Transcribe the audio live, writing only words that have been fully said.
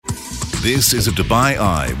This is a Dubai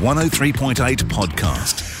Eye 103.8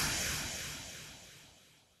 podcast.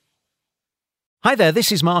 Hi there,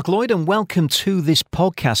 this is Mark Lloyd and welcome to this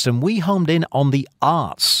podcast. And we homed in on the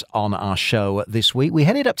arts on our show this week. We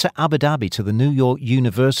headed up to Abu Dhabi, to the New York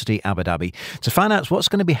University Abu Dhabi, to find out what's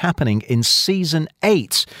going to be happening in Season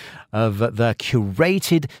 8 of the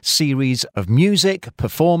curated series of music,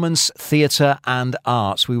 performance, theatre and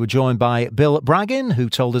arts. We were joined by Bill Braggin, who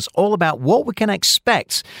told us all about what we can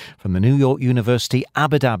expect from the New York University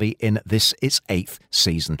Abu Dhabi in this, its 8th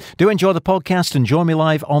season. Do enjoy the podcast and join me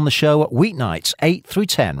live on the show weeknights 8 through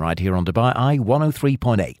 10 right here on Dubai Eye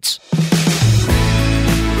 103.8.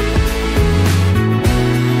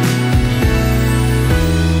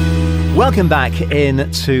 Welcome back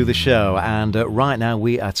into the show, and right now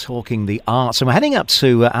we are talking the arts, and we're heading up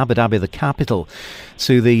to Abu Dhabi, the capital,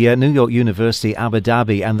 to the New York University Abu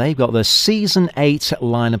Dhabi, and they've got the Season 8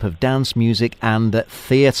 lineup of dance, music and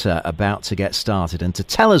theatre about to get started. And to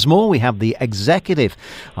tell us more, we have the Executive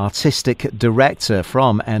Artistic Director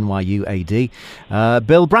from NYU AD,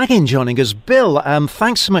 Bill Braggin, joining us. Bill,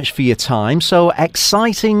 thanks so much for your time. So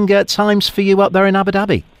exciting times for you up there in Abu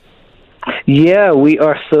Dhabi. Yeah, we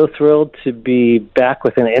are so thrilled to be back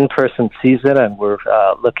with an in-person season, and we're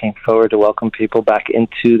looking forward to welcome people back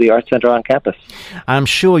into the Arts Center on campus. I'm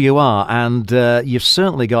sure you are, and you've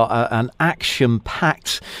certainly got an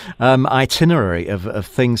action-packed itinerary of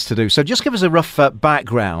things to do. So just give us a rough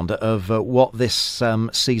background of what this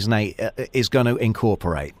Season 8 is going to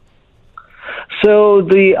incorporate. So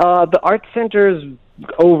the Arts Center's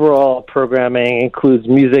overall programming includes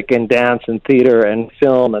music and dance and theater and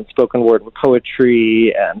film and spoken word and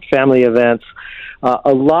poetry and family events.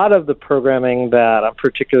 A lot of the programming that I'm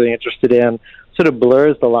particularly interested in sort of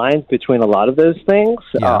blurs the lines between a lot of those things.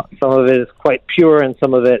 Yeah. Some of it is quite pure and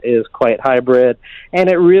some of it is quite hybrid, and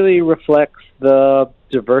it really reflects the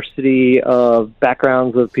diversity of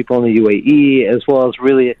backgrounds of people in the UAE, as well as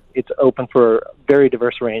really it's open for a very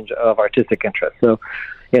diverse range of artistic interests. So,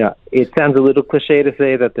 you know, it sounds a little cliche to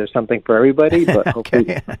say that there's something for everybody, but hopefully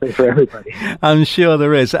there's something for everybody. I'm sure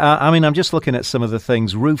there is. I mean, I'm just looking at some of the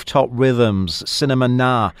things. Rooftop Rhythms, Cinema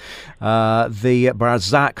Na, the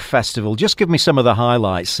Barzak Festival. Just give me some of the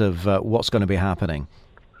highlights of what's going to be happening.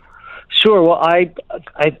 Sure. Well, I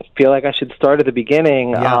feel like I should start at the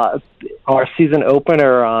beginning. Yeah. Our season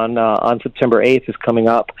opener on September 8th is coming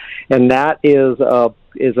up, and that is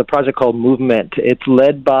a project called Movement. It's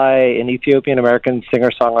led by an Ethiopian-American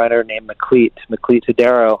singer-songwriter named Maklit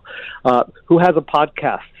Tadero, who has a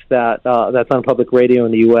podcast that's on public radio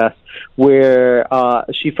in the U.S., where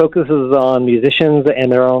she focuses on musicians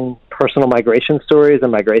and their own personal migration stories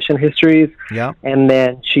and migration histories. Yeah. And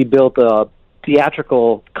then she built a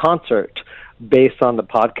theatrical concert based on the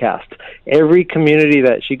podcast. Every community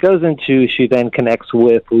that she goes into, she then connects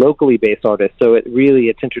with locally based artists. So it's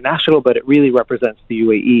international, but it really represents the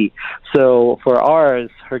UAE. So for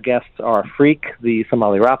ours, her guests are Freak, the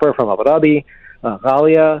Somali rapper from Abu Dhabi,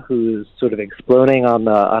 Ghalia, who's sort of exploding on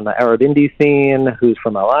the Arab indie scene, who's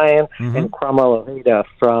from Al Ain, and Kramal Al-Haida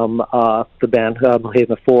from the band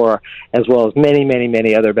Mohidna 4, as well as many, many,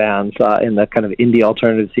 many other bands in the kind of indie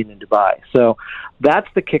alternative scene in Dubai. So that's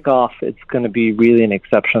the kickoff. It's going to be really an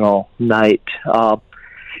exceptional night.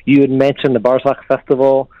 You had mentioned the Barzak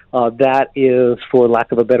Festival. That is, for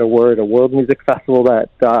lack of a better word, a world music festival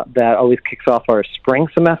that always kicks off our spring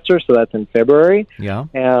semester, so that's in February. Yeah.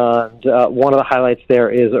 And one of the highlights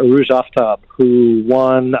there is Aruj Aftab, who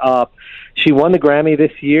won the Grammy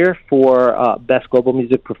this year for Best Global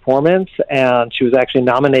Music Performance, and she was actually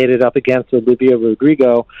nominated up against Olivia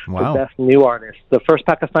Rodrigo for Best New Artist, the first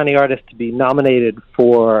Pakistani artist to be nominated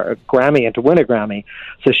for a Grammy and to win a Grammy.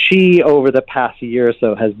 So she, over the past year or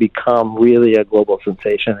so, has become really a global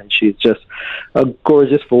sensation, and she's just a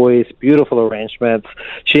gorgeous voice, beautiful arrangements.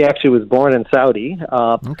 She actually was born in Saudi,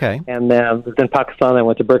 and then lived in Pakistan, and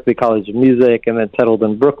went to Berklee College of Music, and then settled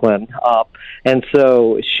in Brooklyn. And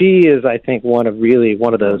so she is, I think, one of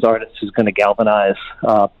those artists who's going to galvanize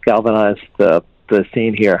the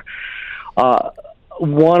scene here.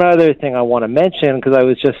 One other thing I want to mention, because I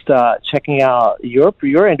was just checking out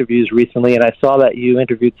your interviews recently, and I saw that you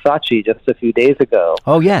interviewed Sachi just a few days ago.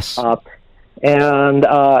 Oh, yes. Sachi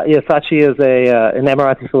is an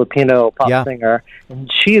Emirati Filipino pop singer,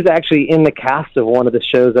 and she's actually in the cast of one of the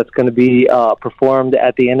shows that's going to be performed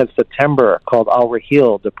at the end of September, called Al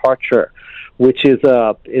Rahil, Departure, which is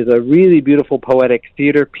a really beautiful poetic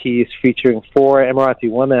theater piece featuring 4 Emirati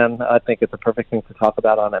women. I think it's a perfect thing to talk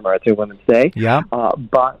about on Emirati Women's Day. Yeah.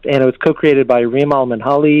 And it was co-created by Reem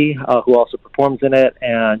Al-Minhali, who also performs in it,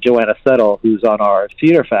 and Joanna Settle, who's on our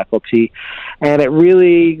theater faculty. And it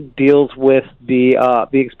really deals with the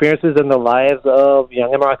experiences and the lives of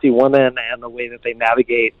young Emirati women and the way that they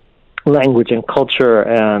navigate language and culture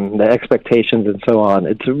and the expectations and so on.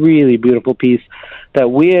 It's a really beautiful piece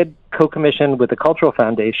that we had co-commissioned with the Cultural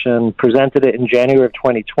Foundation, presented it in January of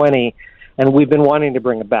 2020, and we've been wanting to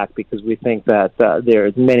bring it back because we think that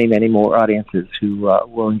there's many, many more audiences who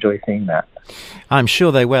will enjoy seeing that. I'm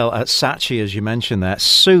sure they will. Sachi, as you mentioned there,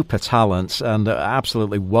 super talent and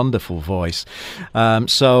absolutely wonderful voice.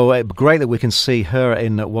 So great that we can see her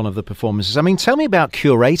in one of the performances. I mean, tell me about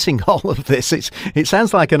curating all of this. It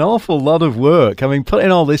sounds like an awful lot of work. I mean,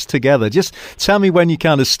 putting all this together. Just tell me when you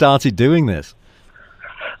kind of started doing this.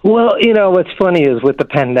 Well, what's funny is with the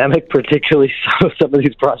pandemic, particularly, some of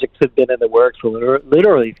these projects have been in the works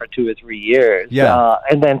literally for 2 or 3 years. Yeah.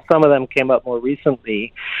 And then some of them came up more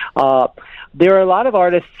recently. There are a lot of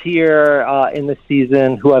artists here in the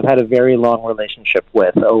season who I've had a very long relationship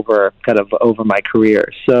with over my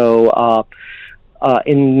career. So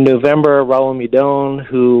in November, Raul Midon,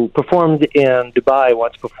 who performed in Dubai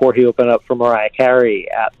once before he opened up for Mariah Carey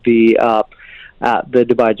at the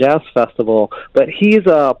Dubai Jazz Festival, but he's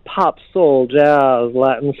a pop, soul, jazz,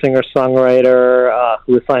 Latin singer-songwriter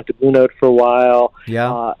who was signed to Blue Note for a while,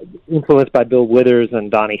 influenced by Bill Withers and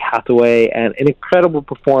Donny Hathaway, and an incredible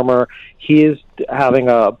performer. He is having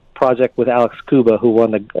a project with Alex Cuba, who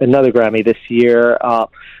won another Grammy this year,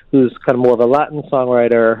 who's kind of more of a Latin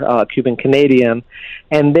songwriter, Cuban-Canadian,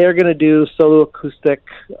 and they're going to do solo acoustic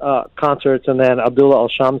concerts, and then Abdullah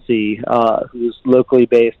Al-Shamsi, who's locally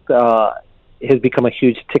based, has become a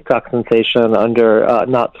huge TikTok sensation under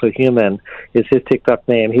Not So Human is his TikTok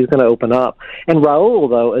name. He's going to open up. And Raul,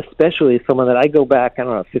 though, especially someone that I go back,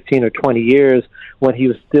 15 or 20 years when he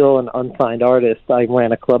was still an unsigned artist. I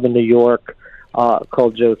ran a club in New York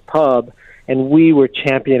called Joe's Pub, and we were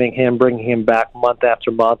championing him, bringing him back month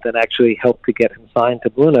after month, and actually helped to get him signed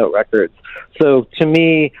to Blue Note Records. So to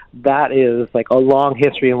me, that is like a long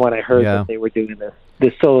history, and when I heard that they were doing this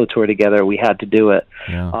solo tour together, we had to do it.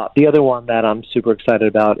 Yeah. The other one that I'm super excited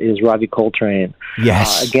about is Ravi Coltrane.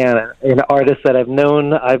 Yes. Again, an artist that I've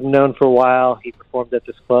known for a while. He performed at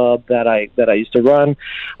this club that I used to run,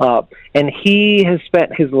 and he has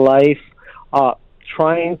spent his life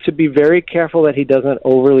trying to be very careful that he doesn't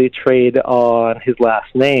overly trade on his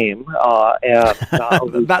last name.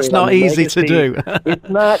 And that's not easy to do. It's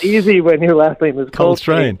not easy when your last name is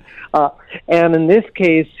Coltrane. And in this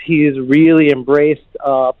case, he's really embraced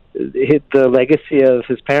the legacy of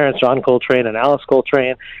his parents, John Coltrane and Alice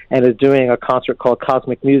Coltrane, and is doing a concert called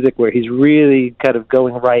Cosmic Music, where he's really kind of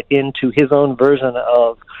going right into his own version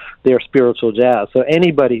of their spiritual jazz. So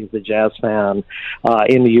anybody who's a jazz fan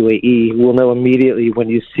in the UAE will know immediately when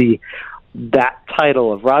you see that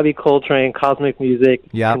title of Ravi Coltrane, Cosmic Music,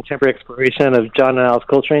 Contemporary Exploration of John and Alice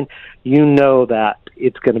Coltrane, you know that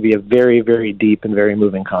it's going to be a very, very deep and very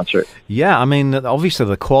moving concert. Yeah, I mean, obviously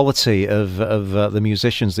the quality of the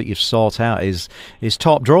musicians that you've sought out is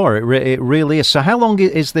top drawer. It really is. So how long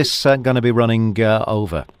is this going to be running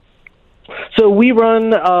over? So we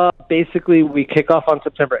run, basically, we kick off on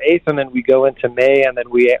September 8th, and then we go into May, and then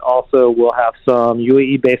we also will have some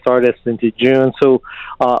UAE-based artists into June. So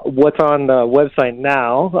what's on the website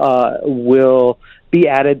now will be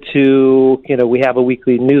added to, we have a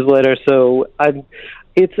weekly newsletter. So I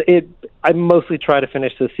mostly try to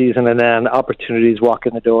finish the season, and then opportunities walk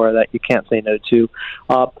in the door that you can't say no to.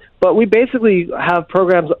 But we basically have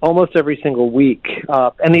programs almost every single week.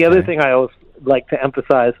 And the other thing I always like to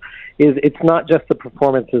emphasize is it's not just the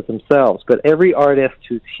performances themselves, but every artist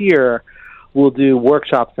who's here will do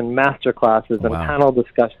workshops and master classes and panel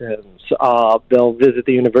discussions. They'll visit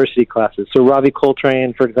the university classes. So Ravi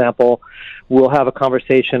Coltrane, for example, will have a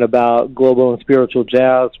conversation about global and spiritual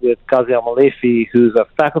jazz with Ghazi Al-Malefi, who's a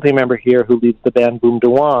faculty member here who leads the band Boom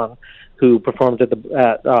Dewan, who performed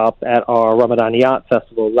at our Ramadaniyat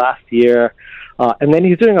festival last year. And then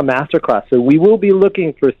he's doing a master class. So we will be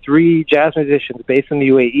looking for 3 jazz musicians based in the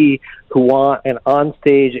UAE who want an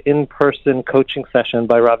on-stage, in-person coaching session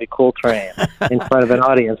by Ravi Coltrane in front of an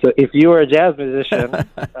audience. So if you are a jazz musician,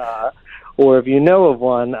 or if you know of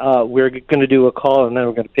one, we're going to do a call, and then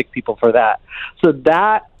we're going to pick people for that. So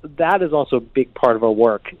that is also a big part of our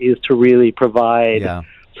work, is to really provide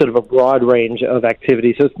sort of a broad range of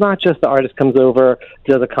activities. So it's not just the artist comes over,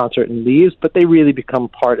 does a concert, and leaves, but they really become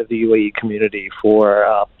part of the UAE community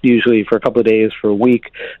for usually for a couple of days, for a week.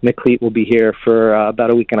 Makleet will be here for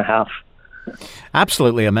about a week and a half.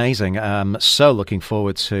 Absolutely amazing. So looking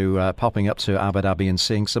forward to popping up to Abu Dhabi and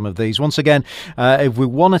seeing some of these. Once again, if we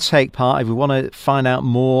want to take part, if we want to find out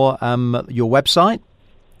more, your website?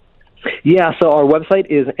 Yeah, so our website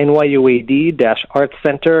is NYUAD-Arts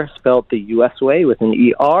Center, spelled the U.S. way with an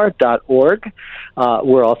ER.org.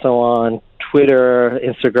 We're also on Twitter,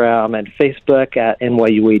 Instagram, and Facebook at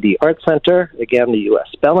NYUAD Arts Center. Again, the U.S.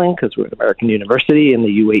 spelling, because we're an American university in the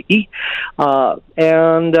UAE.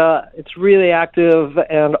 And it's really active,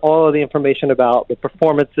 and all of the information about the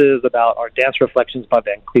performances, about our Dance Reflections by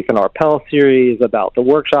Van Cleef and Arpels series, about the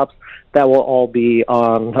workshops, that will all be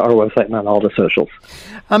on our website and on all the socials.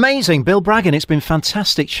 Amazing. Bill Braggon, it's been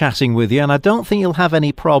fantastic chatting with you, and I don't think you'll have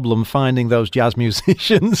any problem finding those jazz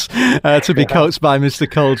musicians to be coached by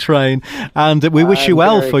Mr. Coltrane. And we wish you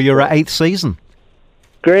well for your 8th season.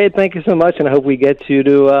 Great. Thank you so much, and I hope we get you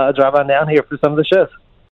to drive on down here for some of the shows.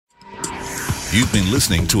 You've been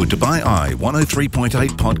listening to a Dubai Eye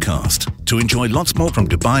 103.8 podcast. To enjoy lots more from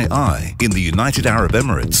Dubai Eye in the United Arab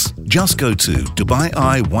Emirates, just go to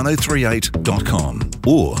DubaiEye1038.com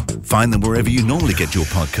or find them wherever you normally get your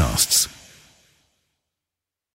podcasts.